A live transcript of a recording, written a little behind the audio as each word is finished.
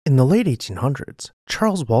In the late 1800s,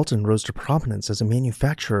 Charles Walton rose to prominence as a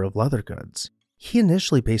manufacturer of leather goods. He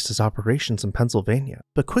initially based his operations in Pennsylvania,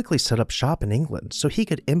 but quickly set up shop in England so he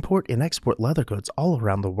could import and export leather goods all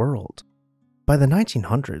around the world. By the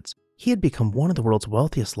 1900s, he had become one of the world's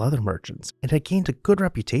wealthiest leather merchants and had gained a good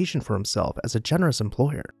reputation for himself as a generous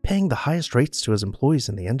employer, paying the highest rates to his employees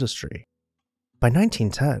in the industry. By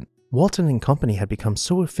 1910, Walton and Company had become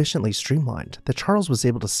so efficiently streamlined that Charles was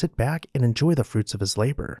able to sit back and enjoy the fruits of his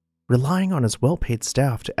labor, relying on his well-paid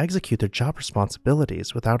staff to execute their job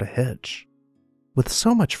responsibilities without a hitch. With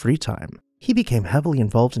so much free time, he became heavily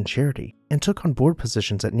involved in charity and took on board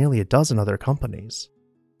positions at nearly a dozen other companies.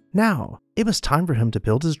 Now, it was time for him to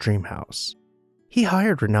build his dream house. He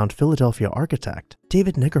hired renowned Philadelphia architect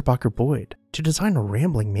David Knickerbocker Boyd to design a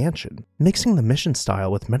rambling mansion, mixing the mission style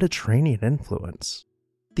with Mediterranean influence.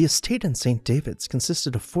 The estate in St. David's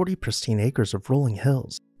consisted of 40 pristine acres of rolling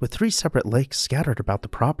hills, with 3 separate lakes scattered about the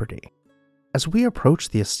property. As we approach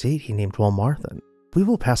the estate he named Walmarthon, we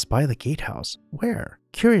will pass by the gatehouse, where,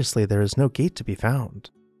 curiously, there is no gate to be found.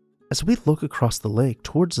 As we look across the lake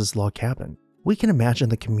towards his log cabin, we can imagine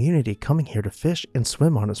the community coming here to fish and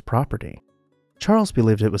swim on his property. Charles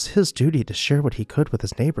believed it was his duty to share what he could with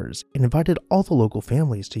his neighbors and invited all the local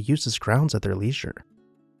families to use his grounds at their leisure.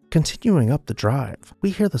 Continuing up the drive, we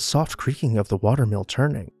hear the soft creaking of the watermill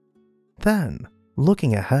turning. Then,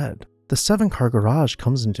 looking ahead, the 7-car garage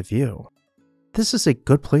comes into view. This is a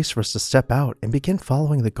good place for us to step out and begin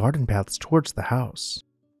following the garden paths towards the house.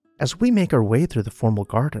 As we make our way through the formal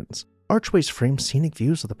gardens, archways frame scenic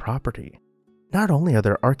views of the property. Not only are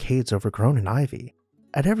there arcades overgrown in ivy,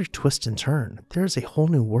 at every twist and turn, there is a whole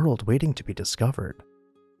new world waiting to be discovered.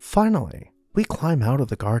 Finally, we climb out of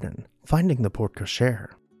the garden, finding the porte cochere.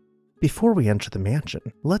 Before we enter the mansion,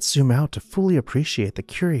 let's zoom out to fully appreciate the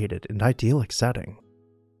curated and idyllic setting.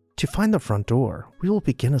 To find the front door, we will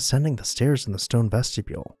begin ascending the stairs in the stone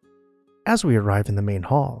vestibule. As we arrive in the main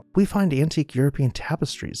hall, we find antique European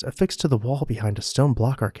tapestries affixed to the wall behind a stone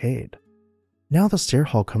block arcade. Now the stair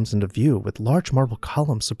hall comes into view with large marble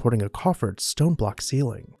columns supporting a coffered stone block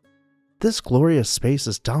ceiling. This glorious space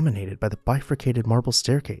is dominated by the bifurcated marble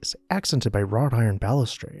staircase accented by wrought iron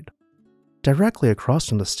balustrade. Directly across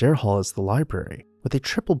from the stair hall is the library, with a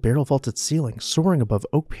triple barrel vaulted ceiling soaring above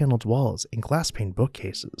oak-paneled walls and glass-paned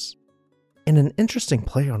bookcases. In an interesting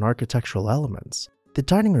play on architectural elements, the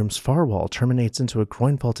dining room's far wall terminates into a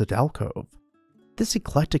groin-vaulted alcove. This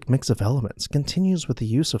eclectic mix of elements continues with the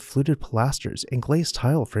use of fluted pilasters and glazed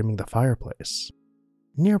tile framing the fireplace.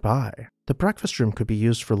 Nearby, the breakfast room could be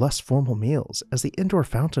used for less formal meals as the indoor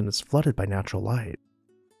fountain is flooded by natural light.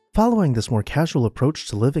 Following this more casual approach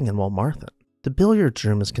to living in Walmarthon, the billiards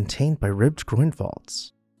room is contained by ribbed groin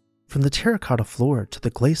vaults. From the terracotta floor to the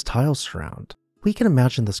glazed tiles surround, we can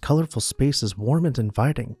imagine this colorful space is warm and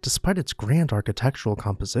inviting despite its grand architectural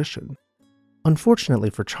composition. Unfortunately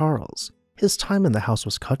for Charles, his time in the house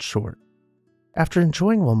was cut short. After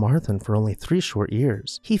enjoying Walmarthon for only 3 short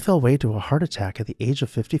years, he fell prey to a heart attack at the age of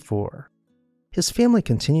 54. His family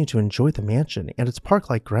continued to enjoy the mansion and its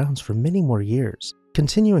park-like grounds for many more years,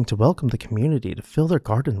 continuing to welcome the community to fill their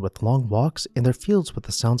garden with long walks and their fields with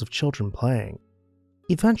the sounds of children playing.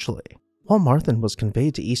 Eventually, Walmarthon was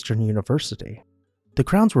conveyed to Eastern University. The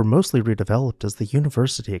grounds were mostly redeveloped as the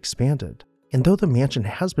university expanded, and though the mansion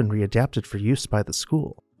has been readapted for use by the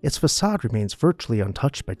school, its facade remains virtually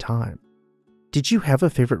untouched by time. Did you have a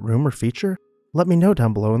favorite room or feature? Let me know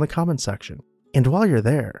down below in the comments section. And while you're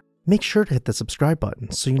there, make sure to hit the subscribe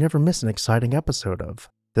button so you never miss an exciting episode of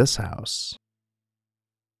This House.